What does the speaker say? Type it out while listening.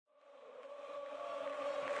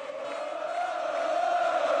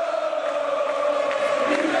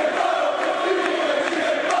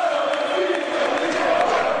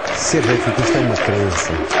Ser benfiquista é uma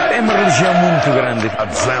crença. É uma religião muito grande.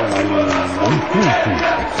 Adesão a um culto.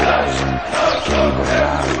 É coragem, que é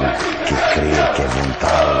liberdade, que é crer, que é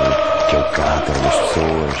vontade, que é o caráter das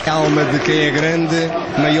pessoas. A alma de quem é grande,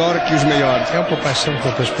 maior que os maiores. É uma paixão com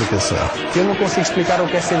a tua explicação. Eu não consigo explicar o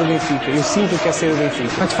que é ser do Benfica. Eu sinto o que é ser do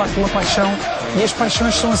Benfica. É de facto uma paixão. E as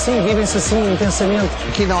paixões são assim, vivem-se assim intensamente.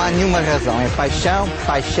 Aqui não há nenhuma razão. É paixão,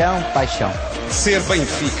 paixão, paixão. Ser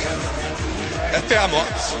Benfica. Até à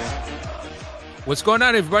morte. What's going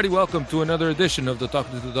on, everybody? Welcome to another edition of the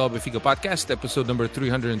Talking to the Dog Benfica podcast, episode number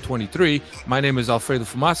 323. My name is Alfredo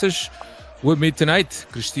Fumaças. With me tonight,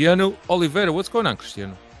 Cristiano Oliveira. What's going on,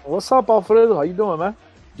 Cristiano? What's up, Alfredo? How you doing, man?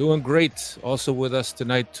 Doing great. Also with us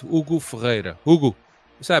tonight, Hugo Ferreira. Hugo,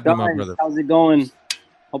 what's happening, my brother? How's it going?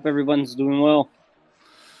 Hope everyone's doing well.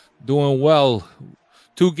 Doing well.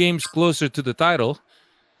 2 games closer to the title.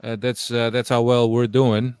 That's how well we're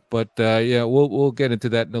doing. But yeah, we'll get into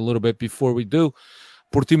that in a little bit. Before we do,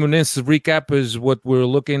 Portimonense recap is what we're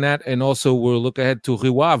looking at, and also we'll look ahead to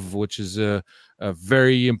Rio Ave, which is a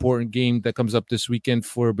very important game that comes up this weekend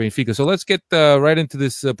for Benfica. So let's get right into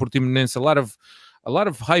this Portimonense. A lot of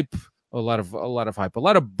hype, a lot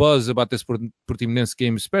of buzz about this Portimonense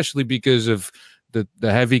game, especially because of the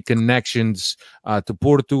heavy connections to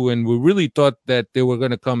Porto, and we really thought that they were going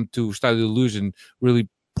to come to Estádio da Luz and really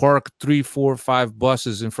park 3, 4, 5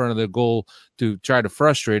 buses in front of their goal to try to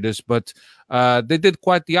frustrate us, but they did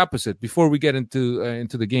quite the opposite. Before we get into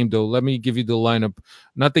the game, though, let me give you the lineup.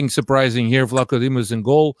 Nothing surprising here. Vlaco Dimos in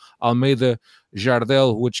goal. Almeida,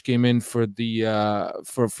 Jardel, which came in for the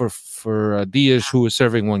for Dias, who was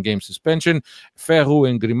serving 1 game suspension. Ferro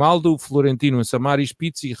and Grimaldo, Florentino and Samaris,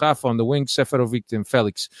 Pizzi, Rafa on the wing, Seferovic and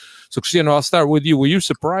Felix. So, Cristiano, I'll start with you. Were you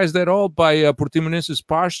surprised at all by Portimonense's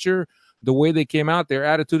posture, the way they came out, their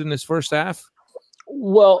attitude in this first half?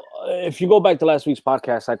 Well, if you go back to last week's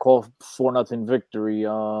podcast, I called 4-0 victory,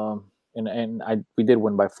 and we did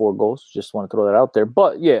win by 4 goals. Just want to throw that out there.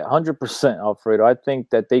 But yeah, 100%, Alfredo. I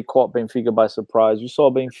think that they caught Benfica by surprise. You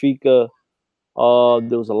saw Benfica.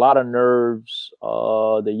 There was a lot of nerves.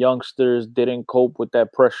 The youngsters didn't cope with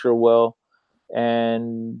that pressure well.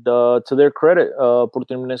 And to their credit,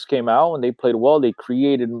 Portimonense came out and they played well. They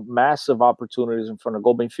created massive opportunities in front of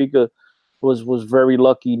goal. Benfica was very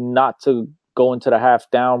lucky not to go into the half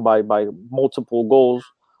down by multiple goals.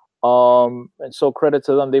 And so credit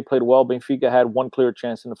to them. They played well. Benfica had 1 clear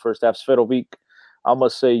chance in the first half. Seferovic, I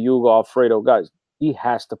must say, Hugo, Alfredo, guys, he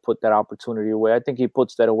has to put that opportunity away. I think he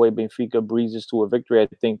puts that away. Benfica breezes to a victory. I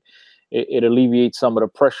think it alleviates some of the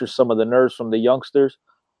pressure, some of the nerves from the youngsters.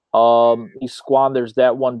 He squanders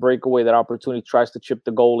that 1 breakaway, that opportunity, tries to chip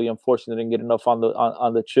the goalie. Unfortunately, didn't get enough on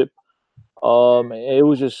the chip. It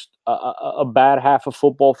was just a bad half of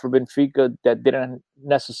football for Benfica that didn't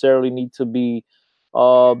necessarily need to be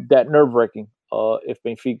that nerve-wracking. If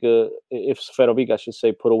Seferovic, I should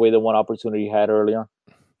say, put away the 1 opportunity he had early on.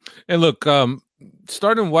 And look,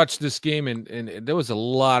 starting to watch this game, and there was a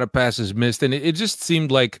lot of passes missed, and it just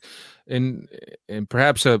seemed like, and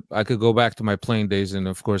perhaps I could go back to my playing days, and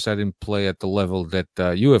of course I didn't play at the level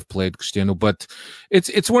that you have played, Cristiano, but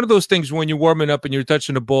it's one of those things when you're warming up and you're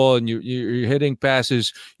touching the ball and you're hitting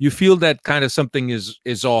passes, you feel that kind of something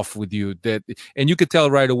is off with you, and you could tell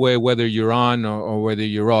right away whether you're on or whether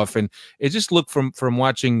you're off, and it just looked from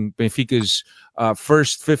watching Benfica's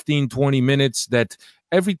first 15, 20 minutes that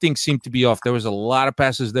everything seemed to be off. There was a lot of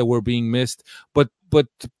passes that were being missed, but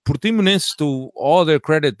Portimonense, to all their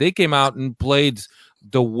credit, they came out and played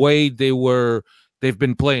the way they've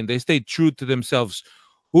been playing. They stayed true to themselves.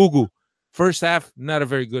 Hugo, first half, not a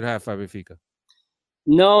very good half by Benfica.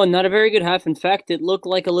 No, not a very good half. In fact, it looked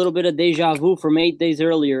like a little bit of deja vu from 8 days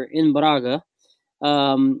earlier in Braga,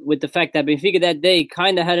 with the fact that Benfica that day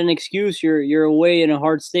kind of had an excuse. You're away in a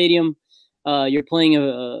hard stadium. You're playing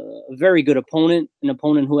a very good opponent, an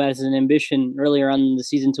opponent who has an ambition earlier on in the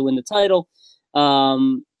season to win the title.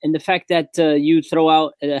 And the fact that you throw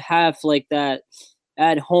out a half like that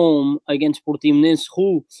at home against Portimonense,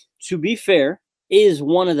 who, to be fair, is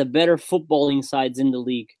one of the better footballing sides in the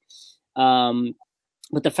league.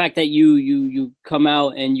 But the fact that you come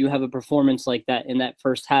out and you have a performance like that in that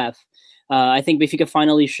first half, I think Benfica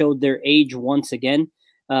finally showed their age once again.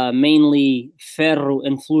 Mainly Ferro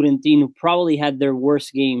and Florentino probably had their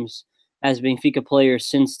worst games as Benfica players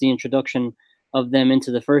since the introduction of them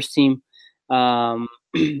into the first team. And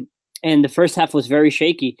the first half was very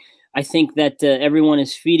shaky. I think that everyone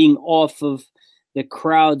is feeding off of the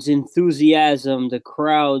crowd's enthusiasm, the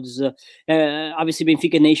crowd's... obviously,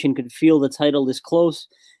 Benfica Nation could feel the title is close.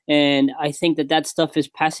 And I think that stuff is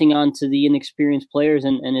passing on to the inexperienced players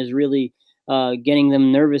and is really getting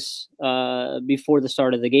them nervous before the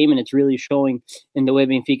start of the game, and it's really showing in the way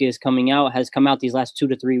Benfica has come out these last 2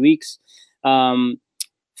 to 3 weeks.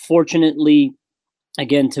 Fortunately,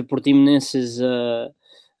 again, to Portimonense's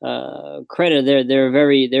credit, they're a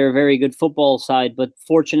very good football side, but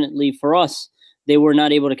fortunately for us, they were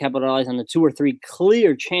not able to capitalize on the 2 or 3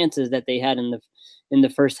 clear chances that they had in the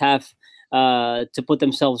first half to put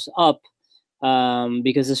themselves up,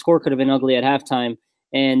 because the score could have been ugly at halftime.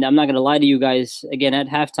 And I'm not going to lie to you guys. Again, at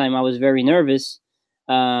halftime, I was very nervous,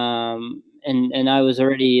 and I was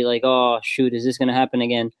already like, "Oh shoot, is this going to happen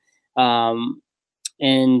again?"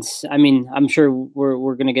 And I mean, I'm sure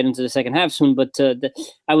we're going to get into the second half soon, but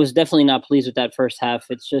I was definitely not pleased with that first half.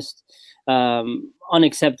 It's just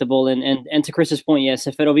unacceptable. And to Chris's point, yes,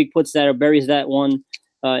 Seferovic buries that one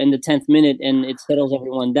in the 10th minute, and it settles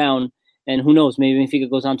everyone down. And who knows, maybe Benfica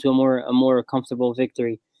goes on to a more comfortable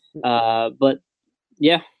victory. But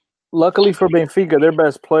yeah. Luckily for Benfica, their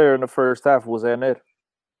best player in the first half was Ener.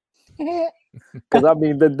 Because, I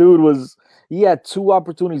mean, the dude he had 2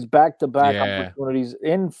 opportunities, back-to-back opportunities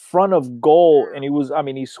in front of goal, and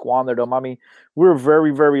he squandered them. I mean, we're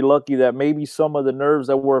very, very lucky that maybe some of the nerves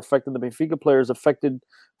that were affecting the Benfica players affected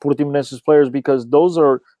Portimonense's players, because those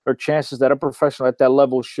are chances that a professional at that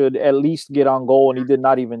level should at least get on goal, and he did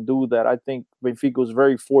not even do that. I think Benfica was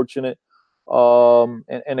very fortunate.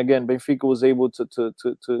 And again, Benfica was able to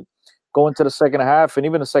go into the second half, and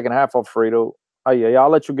even the second half, Alfredo, I'll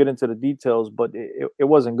let you get into the details, but it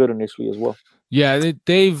wasn't good initially as well. Yeah,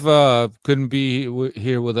 Dave couldn't be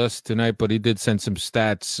here with us tonight, but he did send some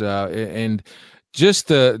stats. And just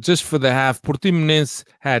for the half, Portimonense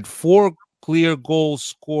had 4 clear goal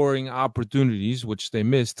scoring opportunities, which they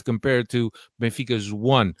missed, compared to Benfica's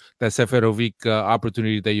 1, that Seferovic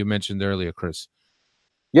opportunity that you mentioned earlier, Chris.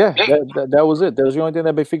 Yeah, that was it. That was the only thing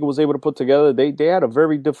that Benfica was able to put together. They had a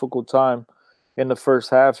very difficult time in the first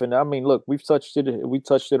half. And I mean, look, we touched it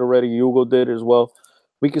already. Hugo did as well.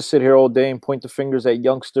 We could sit here all day and point the fingers at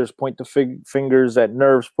youngsters, point the fingers at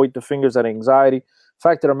nerves, point the fingers at anxiety.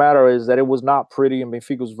 Fact of the matter is that it was not pretty, and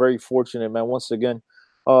Benfica was very fortunate, man. Once again,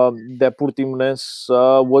 that Portimonense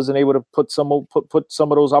wasn't able to put some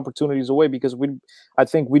of those opportunities away, because I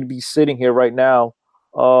think we'd be sitting here right now,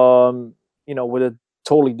 with a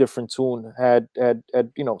totally different tune had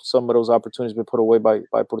some of those opportunities been put away by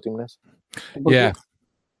Portimonense. Yeah.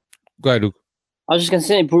 Go ahead, Luke. I was just going to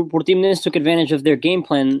say, Portimonense took advantage of their game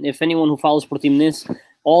plan. If anyone who follows Portimonense,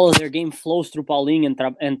 all of their game flows through Paulinho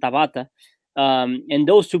and Tabata. And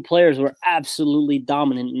those 2 players were absolutely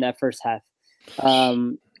dominant in that first half.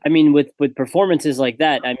 I mean, with performances like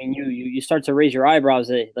that, I mean, you start to raise your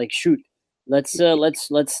eyebrows like, shoot, let's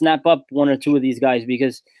snap up 1 or 2 of these guys,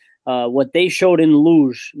 because what they showed in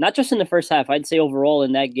Luz, not just in the first half, I'd say overall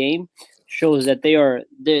in that game, shows that they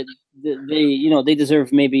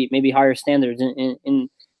deserve maybe higher standards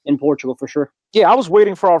in Portugal for sure. Yeah, I was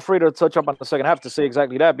waiting for Alfredo to touch up on the second half to say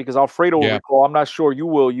exactly that, because Alfredo will recall. I'm not sure you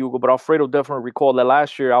will, Hugo, but Alfredo definitely recalled that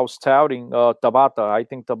last year I was touting Tabata. I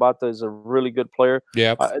think Tabata is a really good player.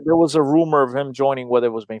 Yeah, there was a rumor of him joining, whether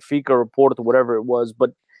it was Benfica or Porto, whatever it was,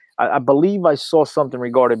 but I believe I saw something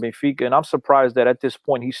regarding Benfica, and I'm surprised that at this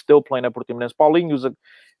point he's still playing at Portimonense. Paulinho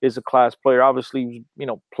is a class player. Obviously,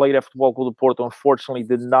 played at Futebol Clube do Porto. Unfortunately,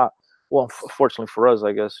 did not. Well, fortunately for us,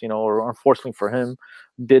 I guess, or unfortunately for him,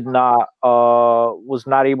 was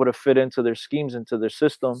not able to fit into their schemes, into their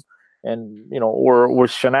system, and or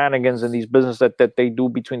shenanigans in these business that they do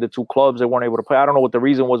between the 2 clubs. They weren't able to play. I don't know what the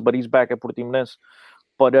reason was, but he's back at Portimonense.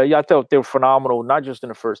 But I thought they were phenomenal, not just in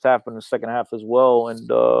the first half, but in the second half as well. And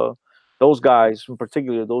those guys, in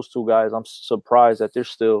particular, those 2 guys, I'm surprised that they're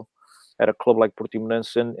still at a club like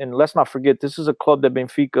Portimonense. And let's not forget, this is a club that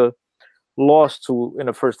Benfica lost to in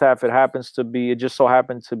the first half. It just so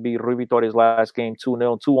happened to be Rui Vitória's last game,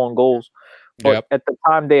 2-0, 2 on goals. But at the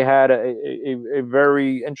time, they had a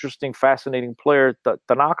very interesting, fascinating player,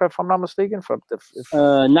 Tanaka, if I'm not mistaken.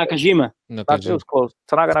 Nakajima. It was close.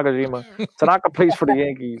 Nakajima. Tanaka plays for the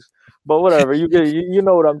Yankees, but whatever. You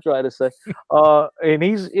know what I'm trying to say. And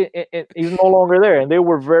he's no longer there. And they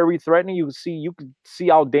were very threatening. You could see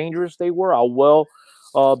how dangerous they were, how well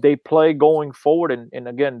they play going forward. And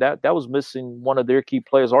again, that was missing one of their key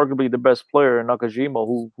players, arguably the best player, Nakajima,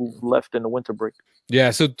 who left in the winter break.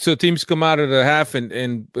 Yeah, so teams come out of the half, and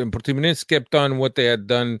Portimonense kept on what they had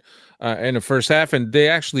done in the first half, and they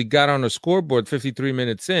actually got on the scoreboard 53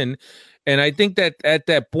 minutes in. And I think that at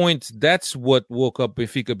that point, that's what woke up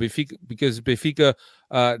Benfica because Benfica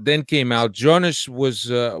then came out. Jonas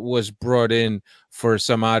was brought in for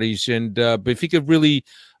Samaris, and Benfica really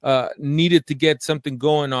needed to get something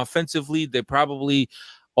going offensively. They probably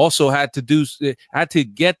also had to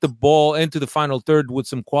get the ball into the final third with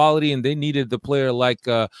some quality, and they needed the player like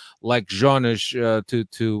Jonas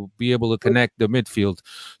to be able to connect the midfield.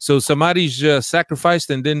 So Samaris sacrificed,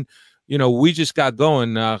 and then we just got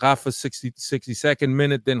going. Rafa 62nd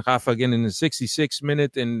minute, then Rafa again in the 66th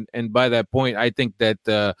minute, and by that point, I think that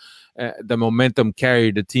the momentum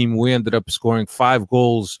carried the team. We ended up scoring 5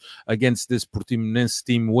 goals against this Portimonense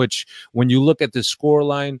team, which, when you look at the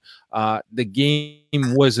scoreline, the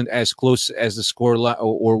game wasn't as close as the scoreline,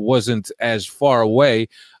 or wasn't as far away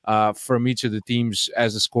from each of the teams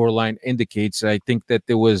as the scoreline indicates. I think that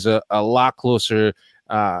there was a lot closer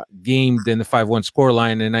game than the 5-1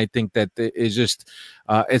 scoreline, and I think that it's just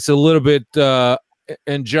it's a little bit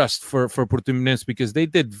unjust for Portimonense, because they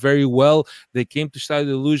did very well. They came to Estádio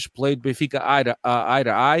da Luz, played Benfica eye to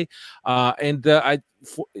eye, and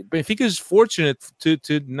Benfica is fortunate to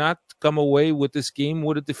not come away with this game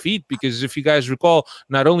with a defeat, because if you guys recall,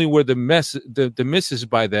 not only were the misses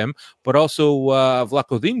by them, but also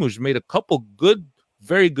Vlaco Dimos made a couple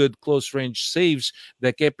very good close-range saves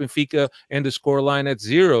that kept Benfica and the scoreline at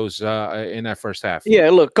zeros in that first half. Yeah,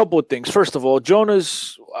 look, a couple of things. First of all,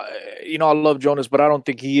 Jonas, I love Jonas, but I don't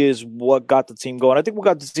think he is what got the team going. I think what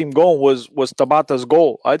got the team going was Tabata's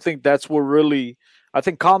goal. I think that's what really,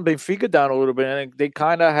 calmed Benfica down a little bit, and they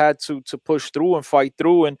kind of had to push through and fight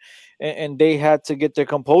through, and they had to get their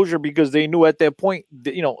composure, because they knew at that point,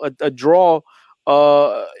 a draw,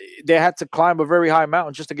 they had to climb a very high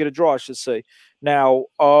mountain just to get a draw, I should say. Now,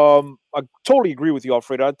 I totally agree with you,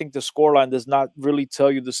 Alfredo. I think the scoreline does not really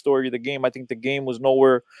tell you the story of the game. I think the game was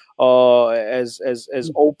nowhere as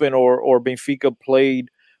open or Benfica played,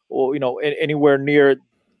 or anywhere near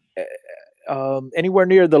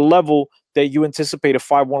the level that you anticipate a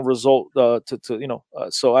 5-1 result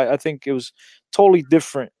so I think it was totally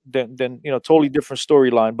different than totally different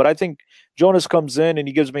storyline. But I think Jonas comes in and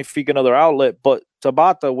he gives Benfica another outlet. But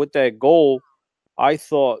Tabata, with that goal, I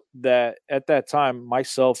thought that at that time,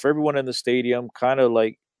 myself, everyone in the stadium kind of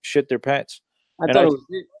like shit their pants.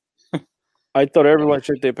 I thought everyone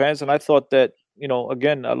shit their pants, and I thought that,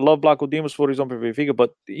 again, I love Vlaco Dimos for his own Benfica,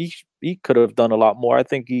 but he could have done a lot more. I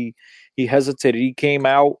think he hesitated. He came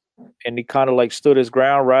out and he kind of like stood his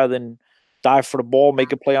ground rather than dive for the ball,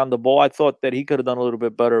 make a play on the ball. I thought that he could have done a little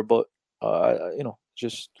bit better, but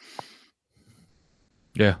just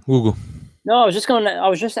Hugo. No, I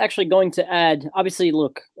was just actually going to add. Obviously,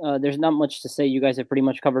 look, there's not much to say. You guys have pretty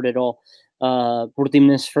much covered it all.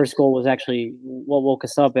 Portimonense's first goal was actually what woke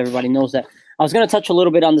us up. Everybody knows that. I was going to touch a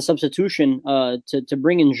little bit on the substitution to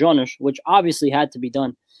bring in Jonas, which obviously had to be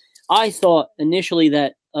done. I thought initially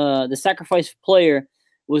that the sacrifice player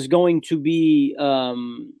was going to be I'll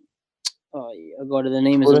go to the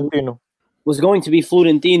name. Was going to be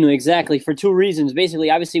Florentino, exactly, for 2 reasons. Basically,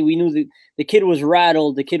 obviously, we knew the kid was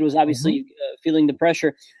rattled. The kid was obviously feeling the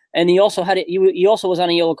pressure, and he also had he also was on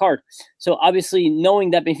a yellow card. So obviously, knowing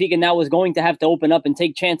that Benfica now was going to have to open up and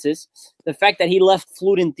take chances, the fact that he left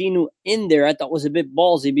Florentino in there, I thought was a bit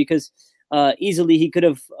ballsy, because easily he could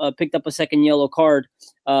have picked up a second yellow card,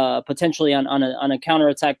 potentially on a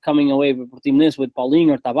counterattack coming away with Portimonense, with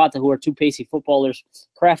Paulinho or Tabata, who are 2 pacey footballers,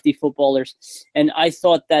 crafty footballers, and I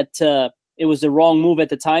thought that. It was the wrong move at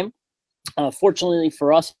the time. Fortunately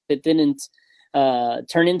for us, it didn't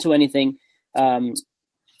turn into anything.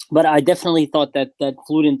 But I definitely thought that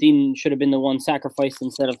Florentino should have been the one sacrificed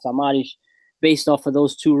instead of Samaris, based off of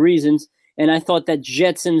those 2 reasons. And I thought that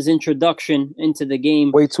Jetson's introduction into the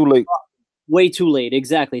game... Way too late. Way too late,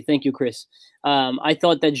 exactly. Thank you, Chris. I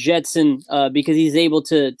thought that Jetson, because he's able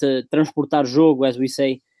to transportar jogo, as we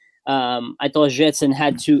say, I thought Jetson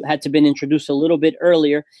had to been introduced a little bit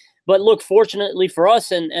earlier. But look, fortunately for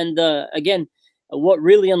us, and again, what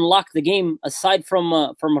really unlocked the game, aside from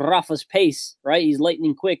Rafa's pace, right? He's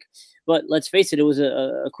lightning quick. But let's face it, it was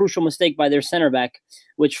a crucial mistake by their center back,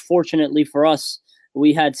 which fortunately for us,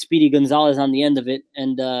 we had Speedy Gonzalez on the end of it,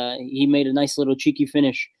 and he made a nice little cheeky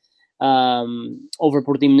finish over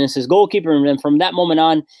Portimonense's goalkeeper. And then from that moment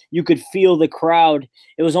on, you could feel the crowd.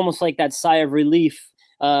 It was almost like that sigh of relief.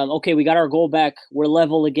 Okay, we got our goal back. We're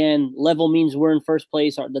level again. Level means we're in first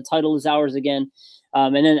place. The title is ours again.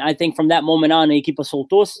 And then I think from that moment on, Equipa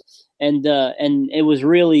soltos, and it was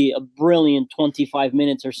really a brilliant 25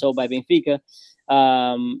 minutes or so by Benfica.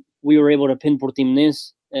 We were able to pin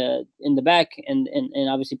Portimonense in the back and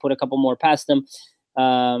obviously put a couple more past them.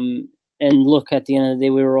 And look, at the end of the day,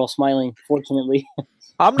 we were all smiling, fortunately.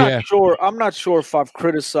 I'm not Yeah. sure. I'm not sure if I've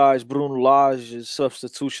criticized Bruno Lage's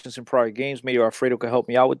substitutions in prior games. Maybe Alfredo can help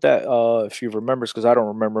me out with that. If he remembers, because I don't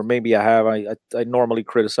remember. Maybe I have. I normally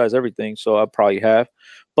criticize everything, so I probably have.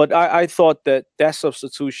 But I thought that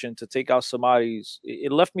substitution to take out somebody's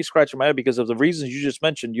it left me scratching my head because of the reasons you just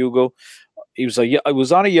mentioned, Hugo. It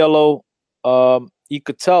was on a yellow. You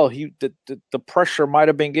could tell the pressure might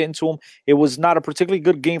have been getting to him. It was not a particularly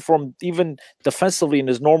good game for him, even defensively in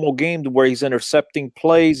his normal game where he's intercepting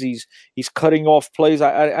plays, he's cutting off plays.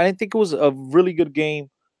 I didn't think it was a really good game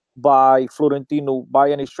by Florentino by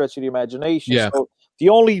any stretch of the imagination. Yeah. So the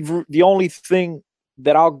only thing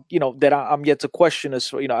that I'm yet to question is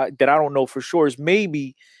that I don't know for sure is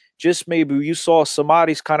maybe just maybe you saw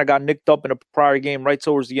Samaris kind of got nicked up in a prior game right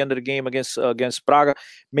towards the end of the game against Braga.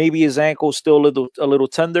 Maybe his ankle's still a little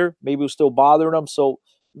tender. Maybe it was still bothering him. So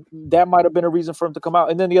that might have been a reason for him to come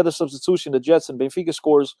out. And then the other substitution, the Jets and Benfica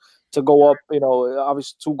scores to go up.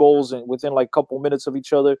 Obviously 2 goals and within like a couple minutes of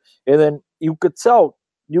each other. And then you could tell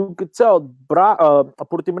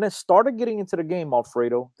Portimonense started getting into the game,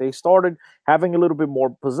 Alfredo. They started having a little bit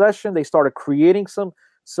more possession. They started creating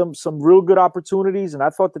some real good opportunities, and I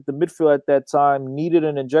thought that the midfield at that time needed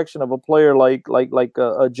an injection of a player like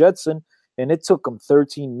a Jetson, and it took them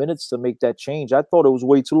 13 minutes to make that change. I thought it was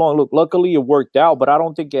way too long. Look, luckily it worked out, but I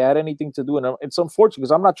don't think it had anything to do. And it's unfortunate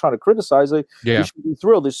because I'm not trying to criticize it. Yeah. We should be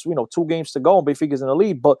thrilled. There's 2 games to go, and Benfica's in the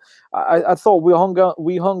lead. But I thought we hung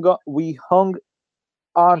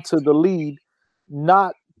on to the lead,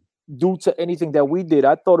 not due to anything that we did.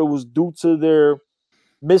 I thought it was due to their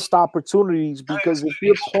missed opportunities, because if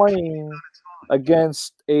you're playing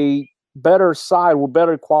against a better side with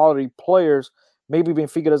better quality players, maybe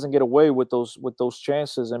Benfica doesn't get away with those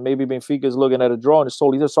chances, and maybe Benfica is looking at a draw and it's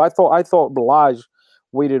totally there. So I thought Blage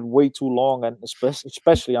waited way too long, and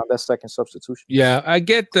especially on that second substitution. Yeah, I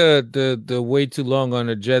get the way too long on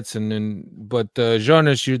the Jetson, but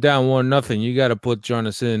Jonas, you're down 1-0. You got to put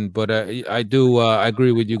Jonas in. But I do I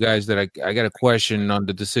agree with you guys that I got a question on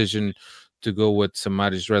the decision to go with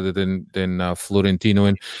Samaris rather than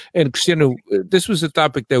Florentino. And Cristiano, this was a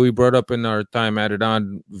topic that we brought up in our Time Added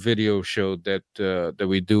On video show that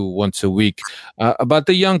we do once a week about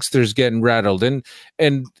the youngsters getting rattled. And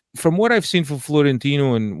from what I've seen from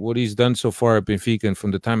Florentino and what he's done so far at Benfica, and from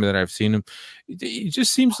the time that I've seen him, he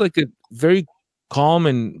just seems like a very calm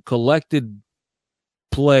and collected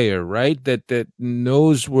player, right? That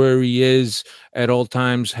knows where he is at all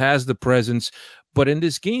times, has the presence. But in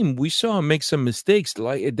this game, we saw him make some mistakes,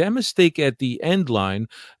 like that mistake at the end line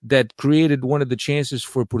that created one of the chances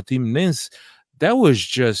for Portimonense. That was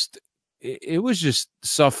just, it was just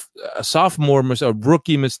a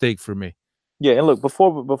rookie mistake for me. Yeah, and look,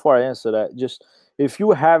 before I answer that, just if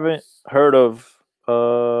you haven't heard of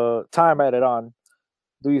Time Added On,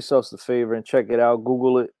 do yourselves the favor and check it out.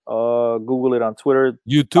 Google it. Google it on Twitter.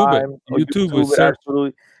 YouTube it.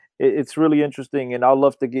 Absolutely. It's really interesting, and I'd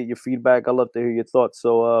love to get your feedback. I'd love to hear your thoughts.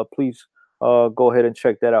 So please go ahead and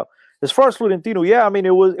check that out. As far as Florentino, yeah, I mean,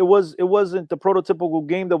 it wasn't the prototypical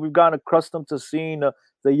game that we've gotten accustomed to seeing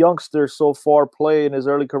the youngster so far play in his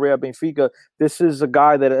early career at Benfica. This is a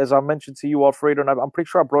guy that, as I mentioned to you, Alfredo, and I'm pretty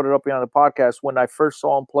sure I brought it up here on the podcast when I first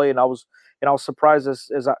saw him play, and I was surprised as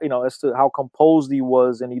to how composed he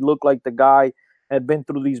was, and he looked like the guy had been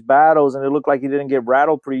through these battles, and it looked like he didn't get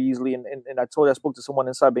rattled pretty easily. And I spoke to someone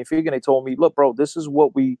inside Benfica, and they told me, look, bro, this is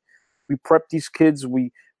what we prep these kids.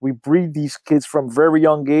 We breed these kids from very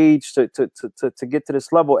young age to get to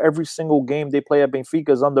this level. Every single game they play at Benfica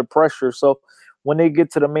is under pressure. So when they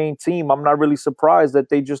get to the main team, I'm not really surprised that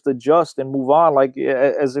they just adjust and move on, like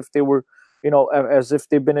as if they were, as if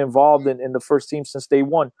they've been involved in the first team since day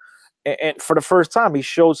one. And for the first time, he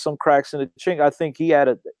showed some cracks in the chink. I think he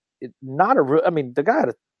had the guy had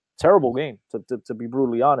a terrible game, to be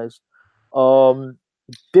brutally honest.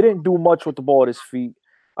 Didn't do much with the ball at his feet.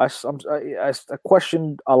 I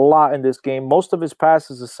questioned a lot in this game. Most of his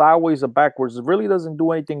passes are sideways or backwards. It really doesn't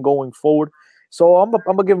do anything going forward. So I'm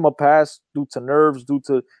gonna give him a pass due to nerves, due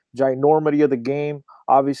to ginormity of the game.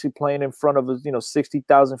 Obviously, playing in front of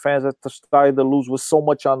 60,000 fans at the start to lose with so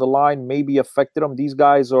much on the line maybe affected him. These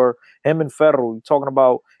guys are him and Ferro. You're talking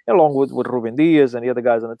about along with Ruben Diaz and the other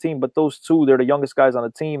guys on the team, but those two, they're the youngest guys on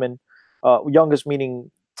the team, and youngest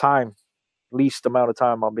meaning time, least amount of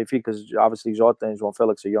time on Benfica, because obviously Jota and João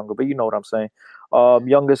Felix are younger, but you know what I'm saying.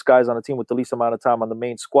 Youngest guys on the team with the least amount of time on the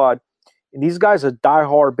main squad. And these guys are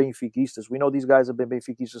diehard Benfiquistas. We know these guys have been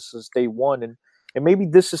Benfiquistas since day one, and maybe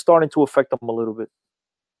this is starting to affect them a little bit.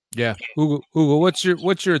 Yeah, Hugo, what's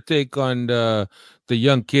your take on the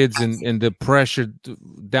young kids and the pressure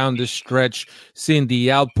down the stretch, seeing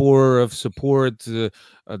the outpour of support, the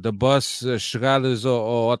bus chegadas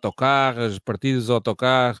ao autocarro, as partidas ao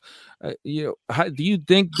autocarro. Do you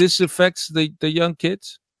think this affects the young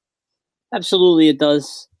kids? Absolutely, it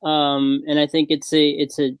does. And I think it's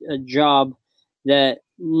a job that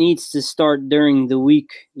needs to start during the week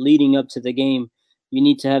leading up to the game. You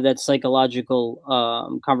need to have that psychological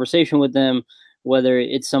conversation with them, whether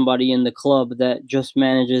it's somebody in the club that just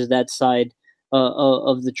manages that side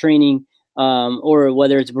of the training, or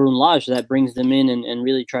whether it's Brun Lage that brings them in and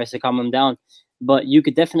really tries to calm them down. But you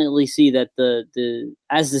could definitely see that the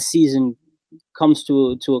as the season comes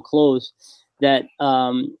to a close, that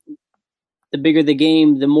the bigger the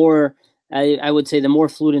game, the more I would say the more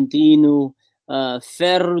Florentino,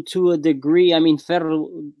 Ferro to a degree. I mean, Ferro.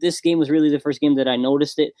 This game was really the first game that I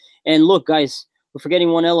noticed it. And look, guys, we're forgetting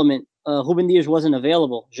one element. Ruben Dias wasn't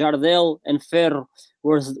available. Jardel and Ferro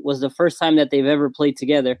was the first time that they've ever played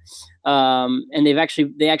together, and they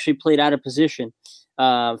actually played out of position.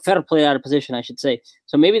 Ferro played out of position, I should say.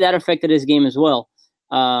 So maybe that affected his game as well.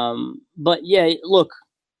 But yeah, look,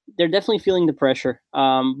 they're definitely feeling the pressure.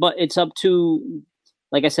 But it's up to,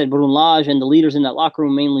 like I said, Brun Lage and the leaders in that locker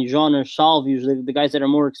room, mainly Jean or Salve, usually the guys that are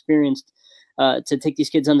more experienced, to take these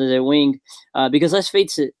kids under their wing. Because let's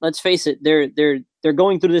face it, they're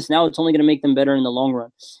going through this now. It's only going to make them better in the long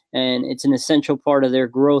run, and it's an essential part of their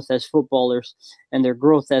growth as footballers and their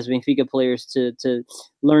growth as Benfica players to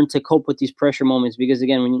learn to cope with these pressure moments. Because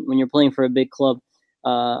again, when you're playing for a big club,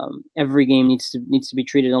 every game needs to be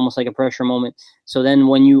treated almost like a pressure moment. So then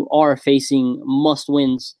when you are facing must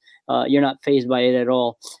wins, you're not fazed by it at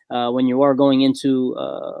all. When you are going into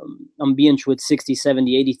ambience with 60,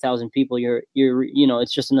 70, 80,000 people, you're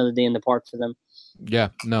it's just another day in the park for them. Yeah,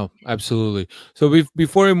 no, absolutely. So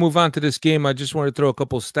before we move on to this game, I just want to throw a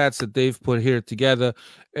couple stats that they've put here together.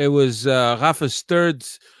 It was Rafa's third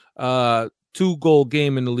 2-goal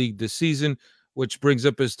game in the league this season, which brings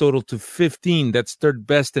up his total to 15. That's third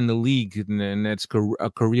best in the league, and that's a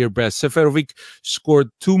career best. Seferovic scored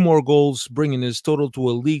 2 more goals, bringing his total to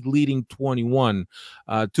a league-leading 21.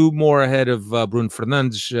 2 more ahead of Bruno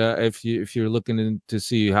Fernandes, if you're looking to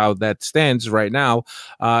see how that stands right now.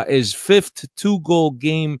 His 5th 2-goal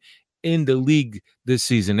game in the league this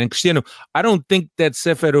season. And Cristiano, I don't think that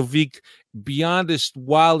Seferovic, beyond his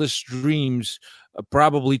wildest dreams,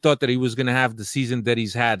 probably thought that he was going to have the season that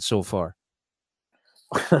he's had so far.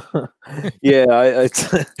 Yeah, I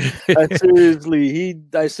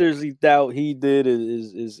seriously doubt he did.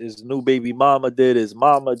 His new baby mama did. His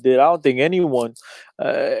mama did. I don't think anyone.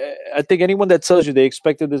 I think anyone that tells you they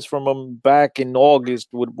expected this from him back in August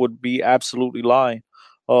would be absolutely lying.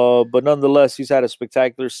 But nonetheless, he's had a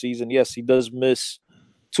spectacular season. Yes, he does miss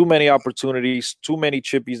too many opportunities, too many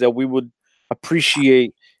chippies that we would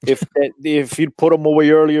appreciate if he'd put them away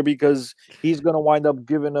earlier, because he's going to wind up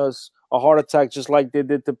giving us a heart attack just like they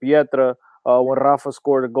did to Pietra when Rafa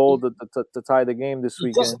scored a goal to tie the game this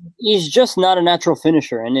weekend. He's just not a natural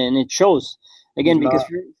finisher, and it shows. Again, because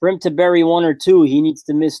for him to bury 1 or 2, he needs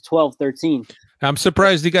to miss 12, 13. I'm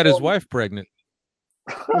surprised he got his wife pregnant.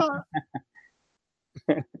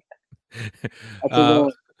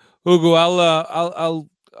 Hugo,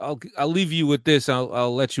 I'll leave you with this.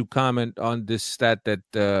 I'll let you comment on this stat that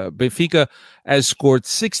Benfica has scored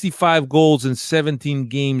 65 goals in 17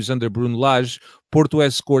 games under Bruno Lage. Porto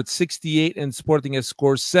has scored 68 and Sporting has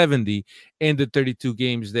scored 70 in the 32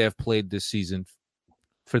 games they have played this season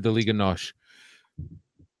for the Liga NOS.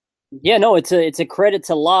 Yeah, no, it's a credit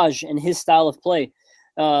to Lage and his style of play.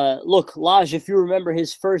 Look, Lage, if you remember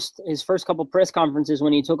his first couple press conferences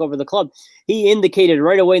when he took over the club, he indicated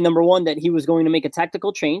right away, number one, that he was going to make a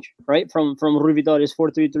tactical change, right, from Rui Vitória's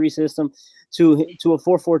 4-3-3 system to a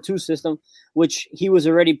 4-4-2 system, which he was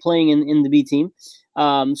already playing in the B team.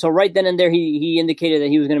 So right then and there, he indicated that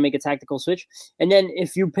he was going to make a tactical switch. And then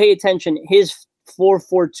if you pay attention, his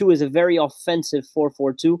 4-4-2 is a very offensive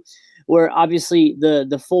 4-4-2, where obviously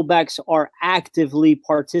the fullbacks are actively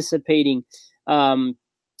participating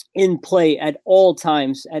in play at all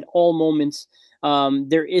times, at all moments.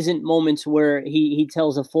 There isn't moments where he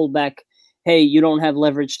tells a fullback, hey, you don't have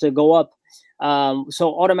leverage to go up.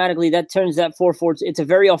 So automatically that turns that 4-4. It's a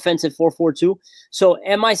very offensive 4-4-2. So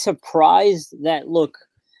am I surprised that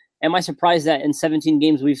in 17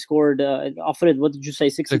 games we've scored, Alfred, what did you say,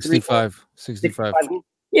 65.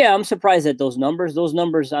 Yeah, I'm surprised at those numbers. Those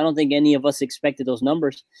numbers, I don't think any of us expected those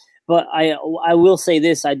numbers. But I will say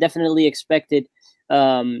this, I definitely expected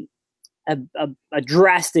a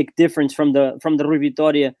drastic difference from the Rui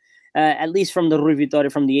Vitória, at least from the Rui Vitória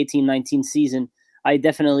from the 18-19 season. I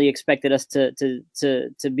definitely expected us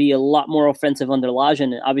to be a lot more offensive under Lage,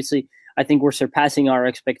 and obviously I think we're surpassing our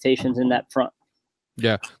expectations in that front.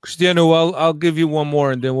 Yeah, Cristiano, I'll give you one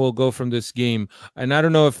more and then we'll go from this game. And I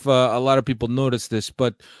don't know if a lot of people noticed this,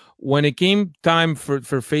 but when it came time for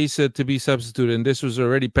Feza to be substituted, and this was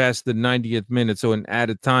already past the 90th minute, so an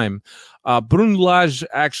added time, Bruno Lage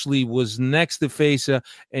actually was next to Feza,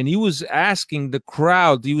 and he was asking the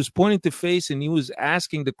crowd, he was pointing to Feza, and he was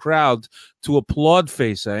asking the crowd to applaud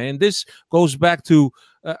Feza. And this goes back to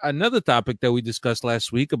another topic that we discussed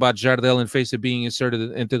last week about Jardel and Feza being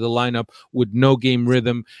inserted into the lineup with no game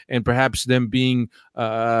rhythm, and perhaps them being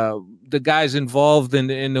the guys involved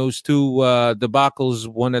in those two debacles,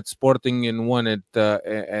 one at Sporting and one at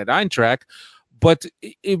Eintracht. But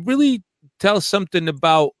it really tells something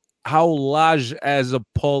about how Lage has a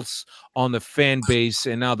pulse on the fan base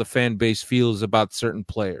and how the fan base feels about certain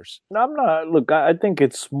players. No, I'm not. Look, I think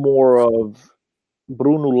it's more of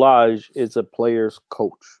Bruno Lage is a player's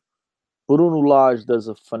coach. Bruno Lage does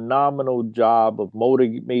a phenomenal job of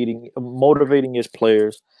motivating his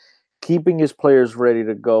players, keeping his players ready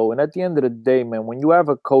to go. And at the end of the day, man, when you have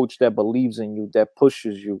a coach that believes in you, that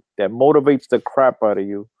pushes you, that motivates the crap out of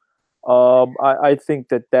you, I think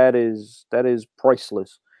that is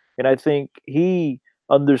priceless. And I think he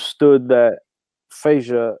understood that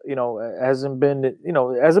Feza, hasn't been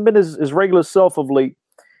his regular self of late.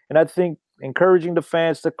 And I think encouraging the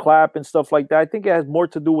fans to clap and stuff like that, I think it has more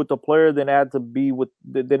to do with the player than it had to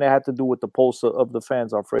do with the pulse of the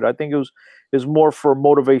fans, Alfredo. I think it was more for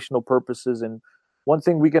motivational purposes. And one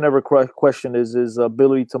thing we can never question is his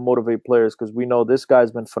ability to motivate players, because we know this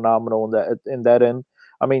guy's been phenomenal in that end.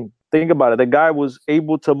 I mean, think about it. The guy was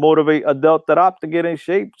able to motivate Adel Taarabt to get in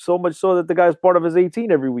shape, so much so that the guy's part of his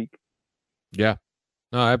 18 every week. Yeah.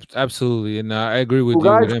 No, absolutely. And I agree with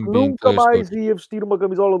you with him being players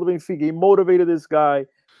coach. He motivated this guy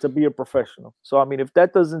to be a professional. So, I mean, if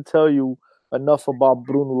that doesn't tell you enough about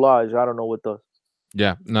Bruno Lage, I don't know what does.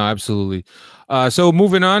 Yeah, no, absolutely. So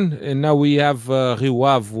moving on, and now we have Rio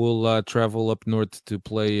Ave will travel up north to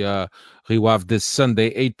play Rio Ave this Sunday,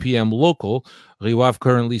 8 p.m. local. Rio Ave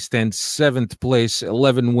currently stands 7th place,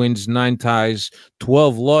 11 wins, 9 ties,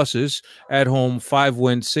 12 losses. At home, 5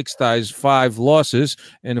 wins, 6 ties, 5 losses.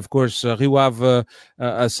 And of course, Rio Ave,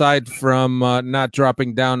 aside from not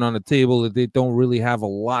dropping down on the table, they don't really have a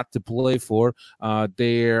lot to play for.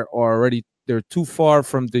 They're too far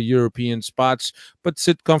from the European spots, but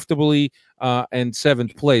sit comfortably in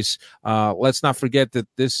 7th place. Let's not forget that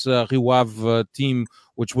this Rio Ave team,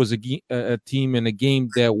 which was a team in a game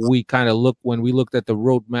that we kind of when we looked at the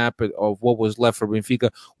roadmap of what was left for Benfica,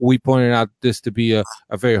 we pointed out this to be a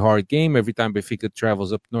very hard game. Every time Benfica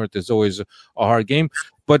travels up north, there's always a hard game.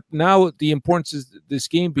 But now the importance is this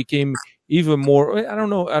game became even more. I don't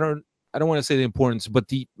want to say the importance,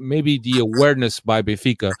 but maybe the awareness by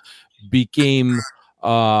Benfica became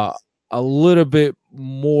a little bit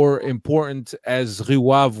more important as Rio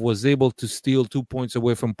Ave was able to steal 2 points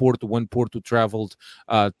away from Porto when Porto traveled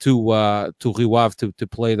to Rio Ave to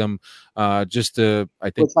play them I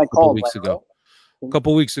think a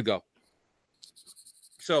couple weeks ago.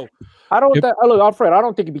 So look, Alfred, I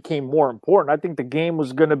don't think it became more important. I think the game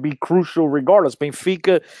was going to be crucial regardless.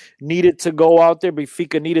 Benfica needed to go out there.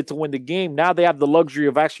 Benfica needed to win the game. Now they have the luxury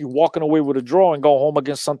of actually walking away with a draw and go home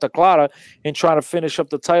against Santa Clara and trying to finish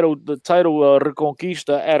up the title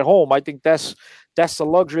Reconquista at home. I think that's the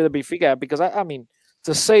luxury that Benfica had, because I mean,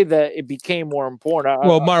 to say that it became more important.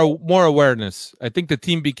 More awareness. I think the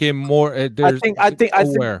team became more.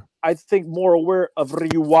 I think more aware of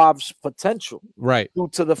Rio Ave's potential, right? Due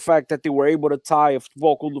to the fact that they were able to tie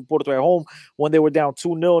Futebol Clube do Porto at home when they were down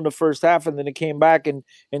 2-0 in the first half, and then they came back and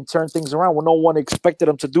turned things around when no one expected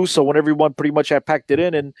them to do so. When everyone pretty much had packed it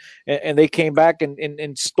in, and they came back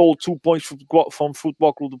and stole 2 points from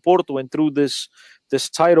Futebol Clube do Porto, and through this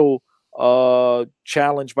title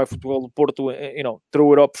challenge by Futebol do Porto,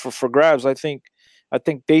 threw it up for grabs. I think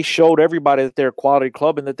they showed everybody that they're a quality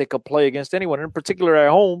club and that they could play against anyone, in particular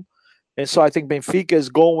at home. And so I think Benfica is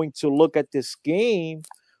going to look at this game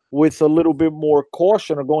with a little bit more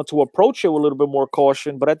caution, or going to approach it with a little bit more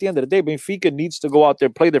caution. But at the end of the day, Benfica needs to go out there,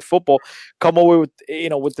 play their football, come away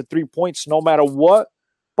with the 3 points no matter what.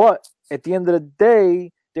 But at the end of the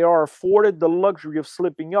day, they are afforded the luxury of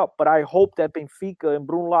slipping up. But I hope that Benfica and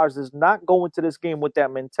Bruno Lage does not go into this game with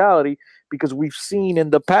that mentality, because we've seen in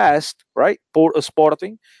the past, right,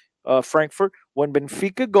 Sporting, Frankfurt, when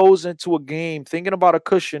Benfica goes into a game thinking about a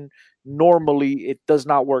cushion, normally it does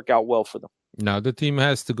not work out well for them. No, the team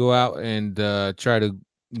has to go out and try to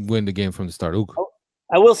win the game from the start.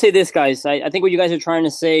 I will say this, guys. I think what you guys are trying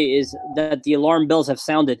to say is that the alarm bells have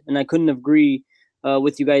sounded, and I couldn't agree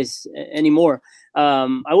with you guys anymore.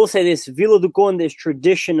 I will say this: Vila do Conde is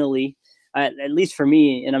traditionally, at least for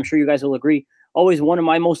me, and I'm sure you guys will agree, always one of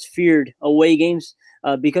my most feared away games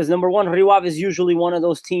because number one, Rio Ave is usually one of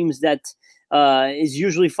those teams that is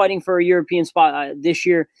usually fighting for a European spot. This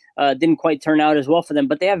year didn't quite turn out as well for them,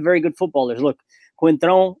 but they have very good footballers. Look,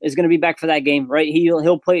 Coentrão is going to be back for that game, right?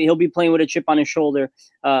 He'll be playing with a chip on his shoulder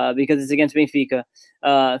because it's against Benfica.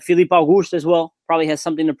 Filipe Augusto as well probably has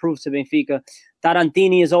something to prove to Benfica.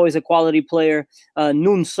 Tarantini is always a quality player.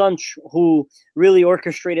 Nuno Santos, who really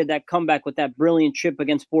orchestrated that comeback with that brilliant chip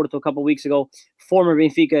against Porto a couple weeks ago, former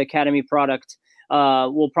Benfica Academy product,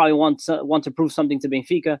 will probably want to prove something to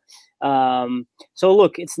Benfica. So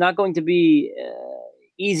look, it's not going to be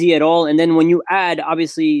easy at all. And then when you add,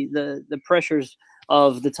 obviously, the pressures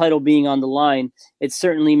of the title being on the line, it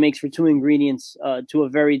certainly makes for two ingredients to a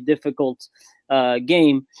very difficult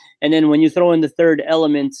game. And then when you throw in the third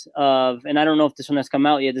element of, and I don't know if this one has come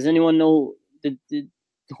out yet. Does anyone know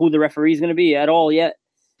who the referee is going to be at all yet?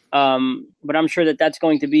 But I'm sure that's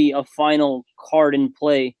going to be a final card in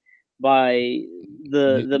play by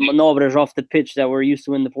the manovras off the pitch that we're used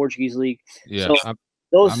to in the Portuguese league. Yeah,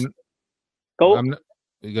 so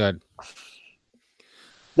good.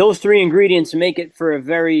 Those three ingredients make it for a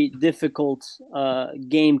very difficult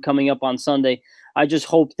game coming up on Sunday. I just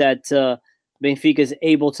hope that Benfica is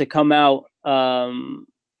able to come out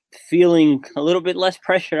feeling a little bit less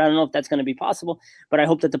pressure. I don't know if that's going to be possible, but I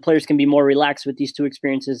hope that the players can be more relaxed with these two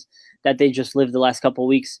experiences that they just lived the last couple of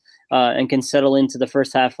weeks and can settle into the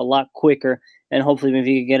first half a lot quicker. And hopefully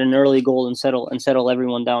Benfica get an early goal and settle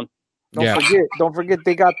everyone down. Don't forget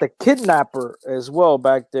they got the kidnapper as well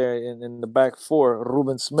back there in the back four,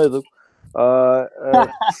 Ruben Smith,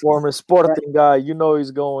 former Sporting guy. You know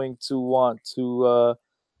he's going to want to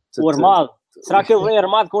Será que ele vem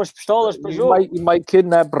armado com as pistolas para o jogo? He might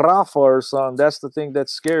kidnap Rafa or something. That's the thing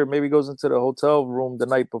that's scary. Maybe he goes into the hotel room the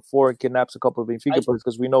night before and kidnaps a couple of Benfica players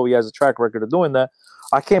because we know he has a track record of doing that.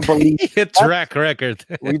 I can't believe track record.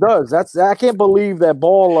 He does. I can't believe that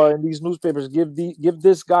Ball in these newspapers give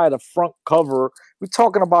this guy the front cover. We're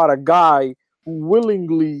talking about a guy who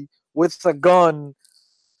willingly, with a gun,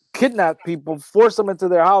 kidnap people, force them into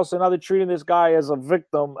their house, and now they're treating this guy as a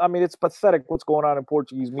victim. I mean, it's pathetic what's going on in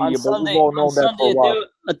Portuguese media, but we've all known that for a while.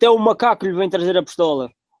 Até o macaco lhe vem trazer a pistola.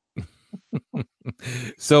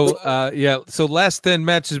 So last 10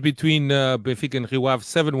 matches between Benfica and Rio Ave,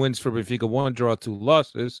 7 wins for Benfica, 1 draw, 2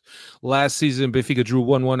 losses. Last season, Benfica drew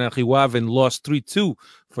 1-1 at Rio Ave and lost 3-2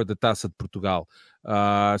 for the Taça de Portugal.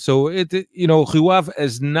 So Rio Ave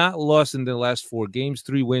has not lost in the last 4 games,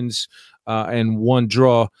 3 wins and 1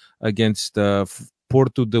 draw against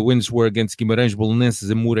Porto. The wins were against Guimarães, Belenenses,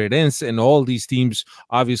 and Moreirense, and all these teams,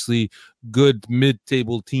 obviously good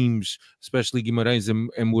mid-table teams, especially Guimarães and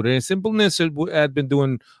Moreirense. And Belenenses had been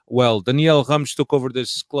doing well. Daniel Ramos took over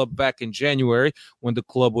this club back in January when the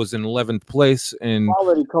club was in 11th place. And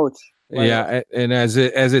quality coach. Right? Yeah, and as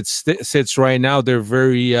it sits right now, they're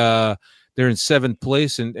very they're in 7th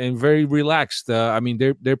place and very relaxed. I mean,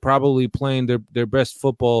 they're probably playing their best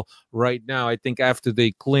football right now. I think after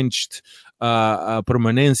they clinched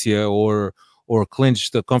permanencia or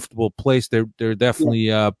clinched a comfortable place, they're definitely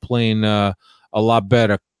playing a lot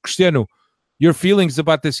better. Cristiano, your feelings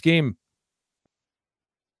about this game?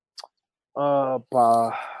 Let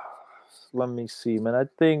me see, man. I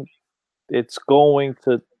think it's going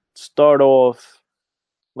to start off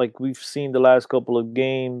like we've seen the last couple of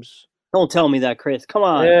games. Don't tell me that, Chris. Come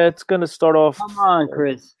on. Yeah, it's gonna start off. Come on,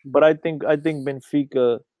 Chris. But I think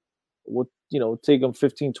Benfica will, take them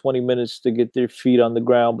 15, 20 minutes to get their feet on the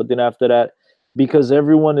ground. But then after that, because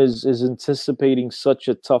everyone is anticipating such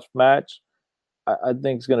a tough match, I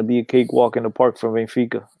think it's gonna be a cakewalk in the park for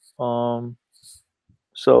Benfica.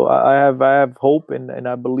 So I have hope and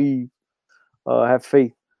I believe, I have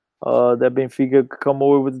faith that Benfica could come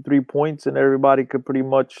over with the 3 points and everybody could pretty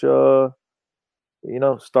much.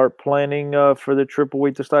 Start planning for the trip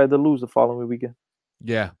away to Stade da Luz the following weekend.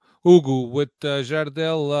 Yeah. Hugo, with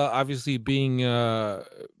Jardel obviously being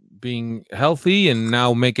healthy and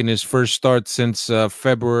now making his first start since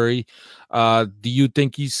February, do you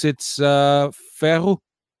think he sits Ferro?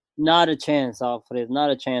 Not a chance, Alfred.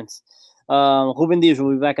 Not a chance. Ruben Dias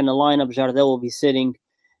will be back in the lineup. Jardel will be sitting.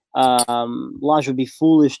 Lage would be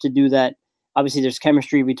foolish to do that. Obviously, there's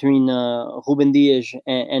chemistry between Ruben Dias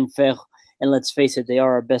and Ferro. And let's face it, they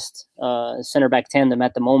are our best center-back tandem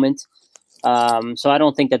at the moment. So I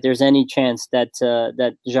don't think that there's any chance that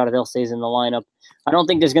Jardel stays in the lineup. I don't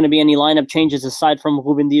think there's going to be any lineup changes aside from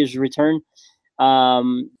Ruben Dias' return.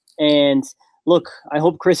 And look, I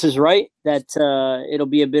hope Chris is right that it'll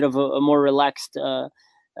be a bit of a more relaxed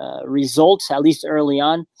results, at least early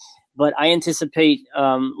on. But I anticipate,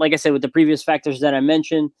 like I said, with the previous factors that I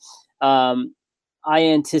mentioned, I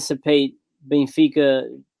anticipate Benfica,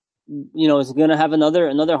 is going to have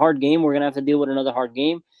another hard game. We're going to have to deal with another hard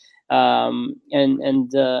game. And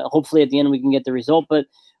hopefully at the end we can get the result. But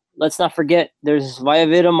let's not forget, there's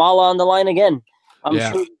Valladolid Mala on the line again. I'm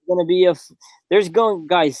sure there's going to be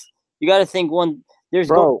guys, you got to think it's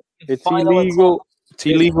illegal. It's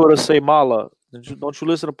illegal to say Mala. Don't you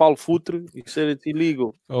listen to Paulo Futre? He said it's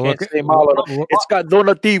illegal. Can't say Mala. It's got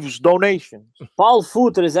donations. Paulo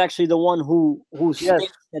Futre is actually the one who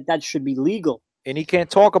states that should be legal. And he can't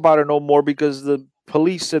talk about it no more because the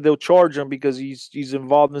police said they'll charge him because he's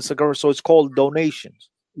involved in cigar. So it's called donations.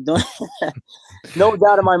 No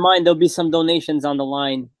doubt in my mind, there'll be some donations on the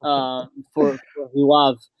line for Rio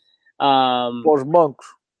Ave. For monks.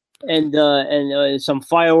 And some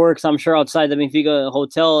fireworks, I'm sure, outside the Benfica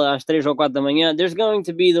hotel às 3 or 4 da manhã. There's going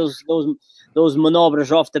to be those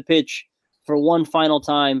manobras off the pitch for one final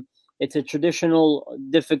time. It's a traditional,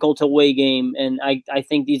 difficult away game, and I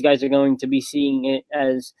think these guys are going to be seeing it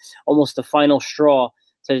as almost the final straw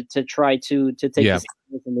to try to take this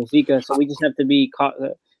from Benfica. So we just have to be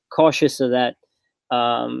cautious of that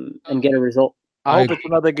and get a result. I hope it's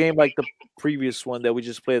another game like the previous one that we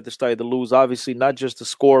just played at the start to lose. Obviously, not just the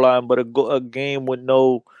scoreline, but a game with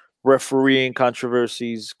no refereeing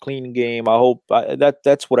controversies, clean game. I hope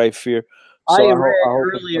that's what I fear. So I read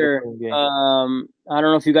earlier. I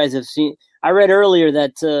don't know if you guys have seen. I read earlier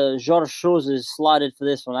that Jorge Sousa is slotted for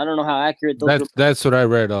this one. I don't know how accurate those. That's what I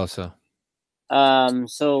read also.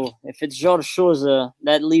 So if it's Jorge Sousa,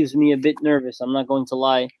 that leaves me a bit nervous. I'm not going to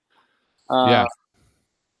lie.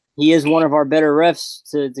 He is one of our better refs,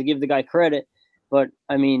 to give the guy credit, but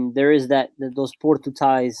I mean there is those Porto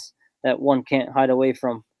ties that one can't hide away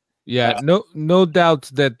from. Yeah, no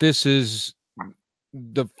doubt that this is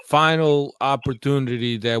the final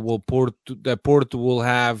opportunity that Porto will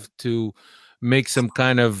have to make some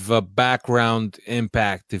kind of background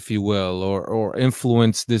impact, if you will, or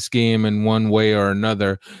influence this game in one way or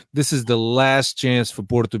another. This is the last chance for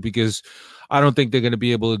Porto because I don't think they're going to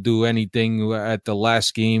be able to do anything at the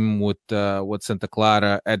last game with Santa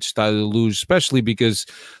Clara at Estádio da Luz, especially because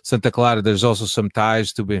Santa Clara, there's also some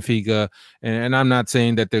ties to Benfica. And I'm not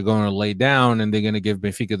saying that they're going to lay down and they're going to give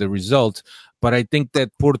Benfica the result, but I think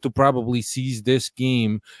that Porto probably sees this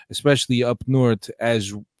game, especially up north,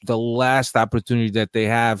 as the last opportunity that they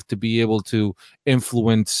have to be able to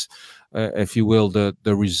influence, if you will, the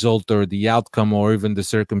result or the outcome or even the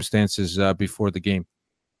circumstances before the game.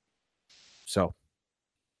 So,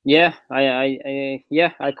 yeah,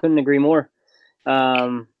 I couldn't agree more.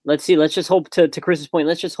 Let's see. Let's just hope to Chris's point.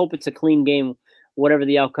 Let's just hope it's a clean game, whatever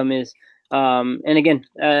the outcome is. And again,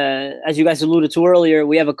 as you guys alluded to earlier,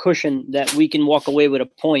 we have a cushion that we can walk away with a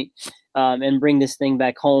point and bring this thing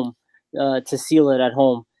back home to seal it at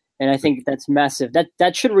home. And I think that's massive.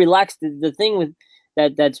 That should relax. The thing with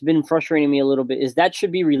that's been frustrating me a little bit is that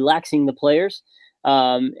should be relaxing the players.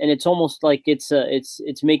 And it's almost like it's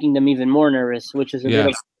making them even more nervous, which is a bit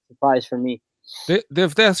of a surprise for me.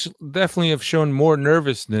 They've definitely have shown more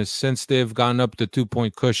nervousness since they've gone up the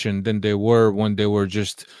 2-point cushion than they were when they were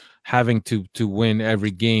just having to win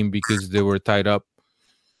every game because they were tied up.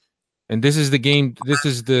 And this is the game. This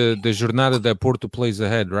is the jornada that Porto plays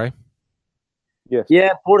ahead, right? Yes.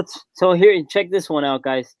 Yeah, Porto. So here, check this one out,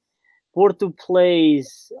 guys. Porto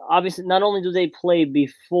plays. Obviously, not only do they play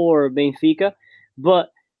before Benfica,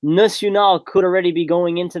 but Nacional could already be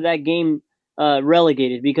going into that game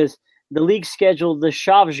relegated because the league scheduled the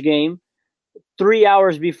Chaves game 3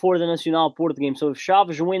 hours before the Nacional Porto game. So if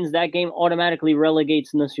Chaves wins, that game automatically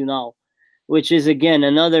relegates Nacional, which is, again,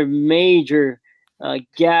 another major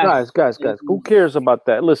gap. Guys, who cares about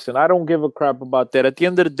that? Listen, I don't give a crap about that. At the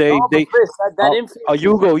end of the day, Chris, that influences.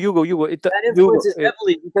 You go. That influences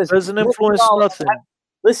heavily because it doesn't influence nothing.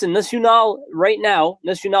 Listen, Nacional right now,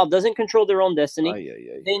 Nacional doesn't control their own destiny.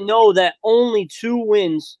 They know that only 2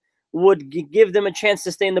 wins would give them a chance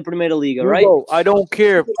to stay in the Primeira Liga, right? I don't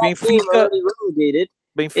care. Benfica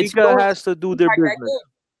has to do their business.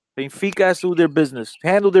 Benfica has to do their business,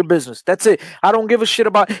 handle their business. That's it. I don't give a shit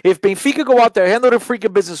about if Benfica go out there, handle their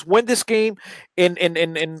freaking business, win this game in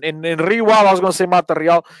Rio. I was gonna say Mata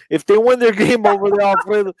Real. If they win their game over there,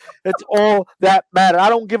 Alfredo, that's all that matters. I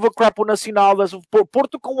don't give a crap on Nacional.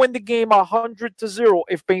 Porto can win the game 100-0.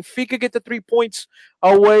 If Benfica get the 3 points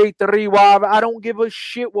away to Rio, I don't give a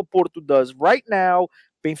shit what Porto does. Right now,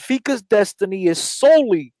 Benfica's destiny is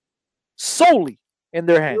solely in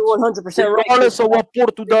their hands. You're 100% right. Regardless of what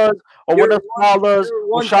Porto does or what Nacional does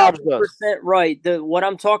or Chaves does. 100% right. What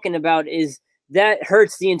I'm talking about is that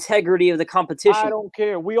hurts the integrity of the competition. I don't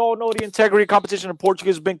care. We all know the integrity of competition in Portugal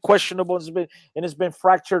has been questionable and it's been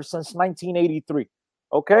fractured since 1983.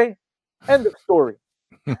 Okay? End of story.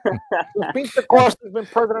 Pinto Costa has been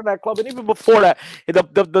president of that club, and even before that,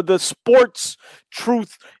 the sports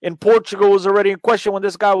truth in Portugal was already in question when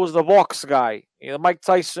this guy was the Vox guy, Mike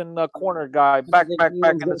Tyson corner guy, back in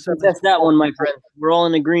the 70s. That's that one, my friend. We're all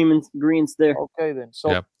in agreement there. Okay, then.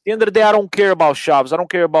 So at the end of the day, I don't care about Chaves. I don't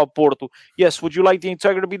care about Porto. Yes, would you like the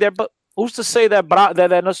integrity to be there? But who's to say that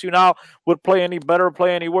Nacional would play any better or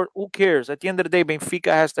play any worse? Who cares? At the end of the day,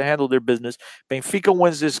 Benfica has to handle their business. Benfica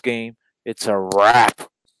wins this game. It's a wrap.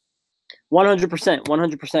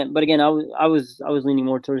 100%. But again, I was leaning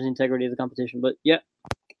more towards the integrity of the competition. But yeah.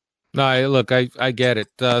 No, look, I get it.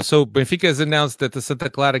 So Benfica has announced that the Santa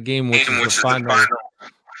Clara game, which is the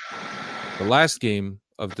last game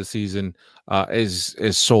of the season, is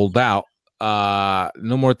sold out.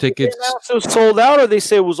 No more tickets. They announced it was sold out, or they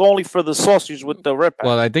say it was only for the sausage with the Red Pass?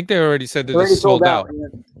 Well, I think they already said that it's sold out.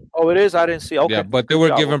 Oh, it is? I didn't see. Okay. Yeah, but they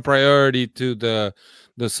were given priority to the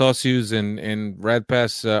Sócios and Red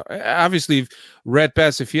Pass. Obviously, Red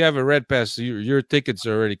Pass, if you have a Red Pass, your tickets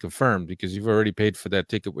are already confirmed because you've already paid for that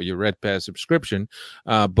ticket with your Red Pass subscription.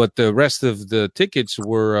 But the rest of the tickets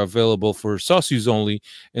were available for Sócios only,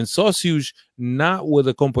 and Sócios not with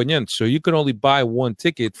accompagnant. So you can only buy one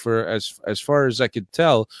ticket for, as far as I could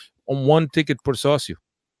tell, on one ticket per Sócio.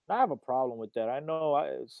 I have a problem with that. I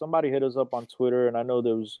know somebody hit us up on Twitter, and I know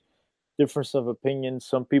there was difference of opinion.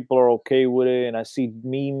 Some people are okay with it, and I see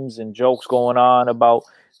memes and jokes going on about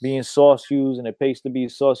being Sócios, and it pays to be a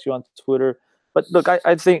Sócio on Twitter. But look,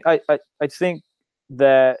 I think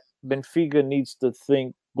that Benfica needs to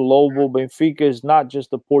think global. Benfica is not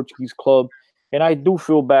just a Portuguese club, and I do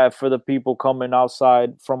feel bad for the people coming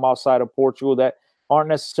from outside of Portugal that aren't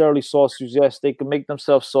necessarily Sócios. Yes, they can make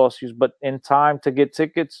themselves Sócios, but in time to get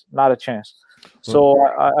tickets, not a chance. So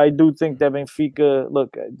I do think that Benfica,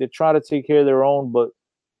 look, they're trying to take care of their own, but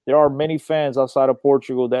there are many fans outside of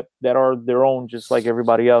Portugal that are their own, just like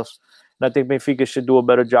everybody else. And I think Benfica should do a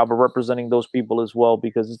better job of representing those people as well,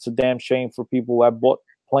 because it's a damn shame for people who have bought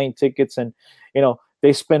plane tickets and,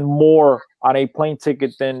 they spend more on a plane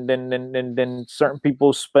ticket than certain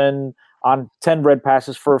people spend on 10 Red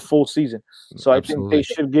Passes for a full season. So Absolutely. I think they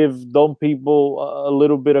should give those people a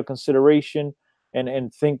little bit of consideration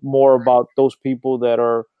and think more about those people that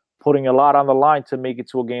are putting a lot on the line to make it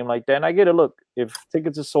to a game like that. And I get it. Look, if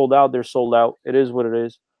tickets are sold out, they're sold out. It is what it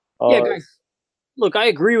is. Yeah, guys. Look, I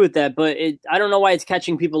agree with that, but I don't know why it's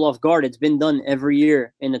catching people off guard. It's been done every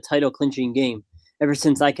year in a title-clinching game ever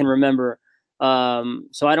since I can remember.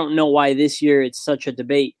 So I don't know why this year it's such a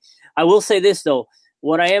debate. I will say this, though.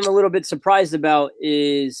 What I am a little bit surprised about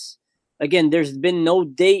is, again, there's been no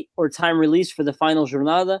date or time released for the final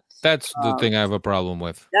jornada. That's the thing I have a problem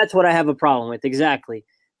with. That's what I have a problem with, exactly.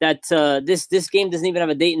 That this game doesn't even have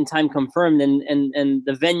a date and time confirmed, and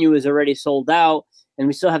the venue is already sold out, and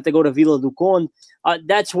we still have to go to Vila do Conde.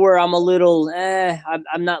 That's where I'm a little,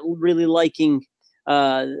 I'm not really liking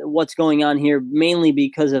what's going on here, mainly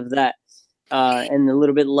because of that, and a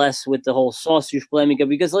little bit less with the whole Sócios polemica,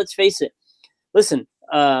 because let's face it, listen,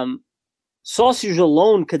 Sócios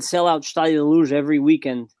alone could sell out Estádio da Luz every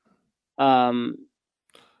weekend. So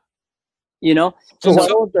why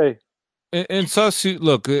don't they? And Sócio,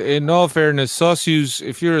 look, in all fairness, Sócios,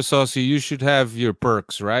 if you're a Sócio, you should have your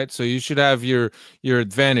perks, right? So you should have your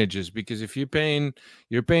advantages, because if you're paying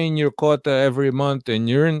your quota every month and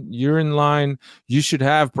you're in line, you should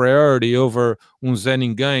have priority over Zé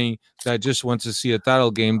Ninguém that just wants to see a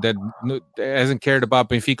title game, that hasn't cared about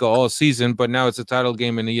Benfica all season, but now it's a title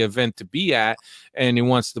game and the event to be at, and he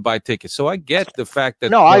wants to buy tickets. So I get the fact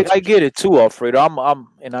that I get it too, Alfredo.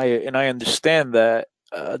 I understand that.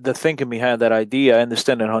 The thinking behind that idea, I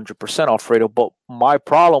understand it 100%, Alfredo. But my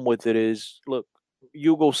problem with it is, look,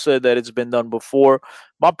 Hugo said that it's been done before.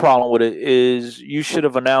 My problem with it is you should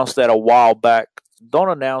have announced that a while back. Don't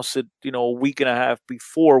announce it, a week and a half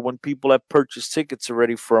before, when people have purchased tickets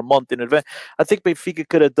already for a month in advance. I think Benfica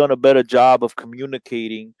could have done a better job of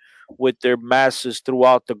communicating with their masses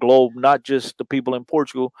throughout the globe, not just the people in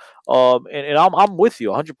Portugal. And I'm with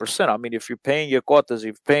you 100%. I mean, if you're paying your quotas, if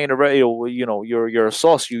you're paying you're a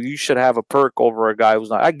Sócio, you should have a perk over a guy who's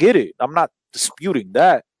not. I get it. I'm not disputing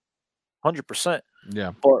that 100%.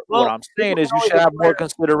 Yeah. But what I'm saying is you should have more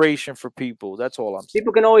consideration for people. That's all I'm saying.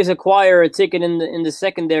 People can always acquire a ticket in the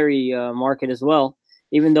secondary market as well,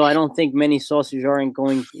 even though I don't think many Sócios aren't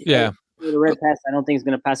going to the Red Pass. I don't think it's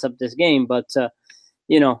going to pass up this game, but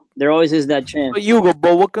there always is that chance. But Hugo,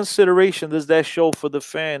 what consideration does that show for the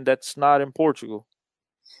fan that's not in Portugal?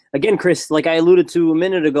 again, Chris, like I alluded to a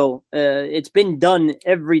minute ago, it's been done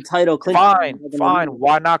every title clinch. Fine.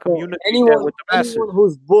 Why not communicate that with the masses? Anyone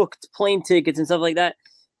who's booked plane tickets and stuff like that,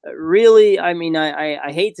 really, I mean,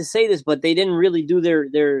 I hate to say this, but they didn't really do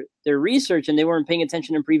their research and they weren't paying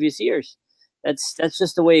attention in previous years. That's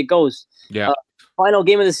just the way it goes. Yeah. Final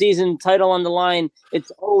game of the season, title on the line.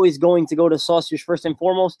 It's always going to go to Sausage first and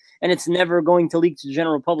foremost, and it's never going to leak to the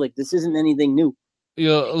general public. This isn't anything new.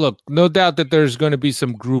 Look, no doubt that there's going to be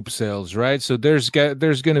some group sales, right? So there's going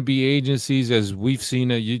to be agencies, as we've seen.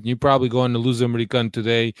 You probably go on to Luz American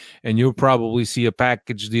today, and you'll probably see a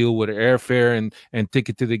package deal with airfare and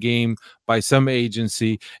ticket to the game by some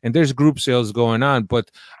agency, and there's group sales going on. But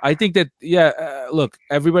I think that, look,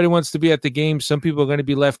 everybody wants to be at the game. Some people are going to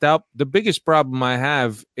be left out. The biggest problem I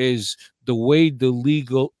have is the way the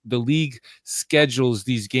league schedules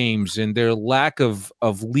these games and their lack of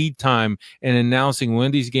lead time in announcing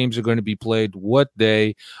when these games are going to be played, what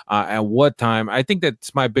day, at what time. I think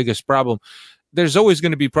that's my biggest problem. There's always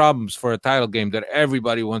going to be problems for a title game that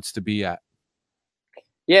everybody wants to be at.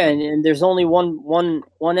 Yeah, and there's only one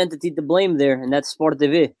entity to blame there, and that's Sport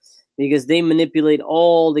TV, because they manipulate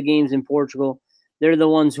all the games in Portugal. They're the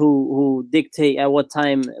ones who dictate at what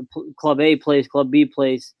time Club A plays, Club B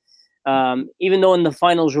plays. Even though in the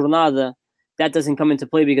final jornada, that doesn't come into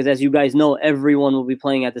play because, as you guys know, everyone will be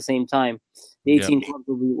playing at the same time. The 18 clubs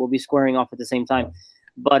will be squaring off at the same time.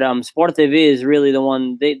 But Sport TV is really the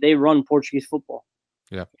one. They run Portuguese football.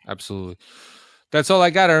 Yeah, absolutely. That's all I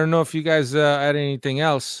got. I don't know if you guys add anything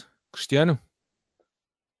else. Cristiano?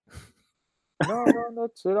 No,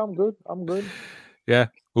 that's it. I'm good. Yeah.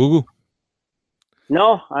 Hugo?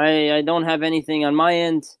 No, I don't have anything on my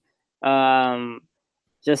end.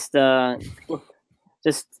 Just Rumo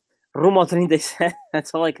 37.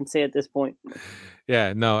 That's all I can say at this point.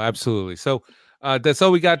 Yeah, no, absolutely. So that's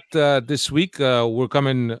all we got this week. We're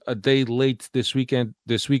coming a day late this week,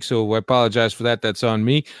 so I apologize for that. That's on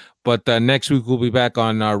me. But next week we'll be back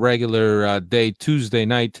on our regular day, Tuesday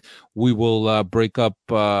night. We will recap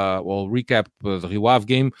the Rio Ave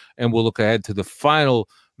game, and we'll look ahead to the final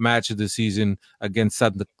match of the season against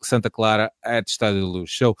Santa Clara at Estádio da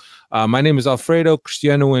Luz. So my name is Alfredo.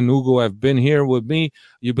 Cristiano and Hugo have been here with me.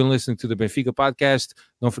 You've been listening to the Benfica podcast.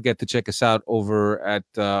 Don't forget to check us out over at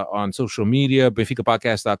on social media.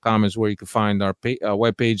 BenficaPodcast.com is where you can find our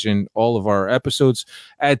webpage and all of our episodes.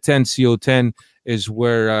 At 10CO10 is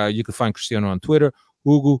where you can find Cristiano on Twitter.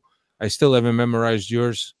 Hugo, I still haven't memorized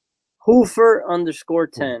yours.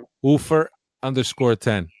 Hoofer_10.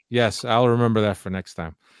 Hoofer_10. Yes, I'll remember that for next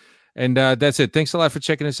time. And that's it. Thanks a lot for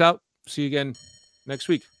checking us out. See you again next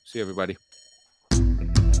week. See you, everybody.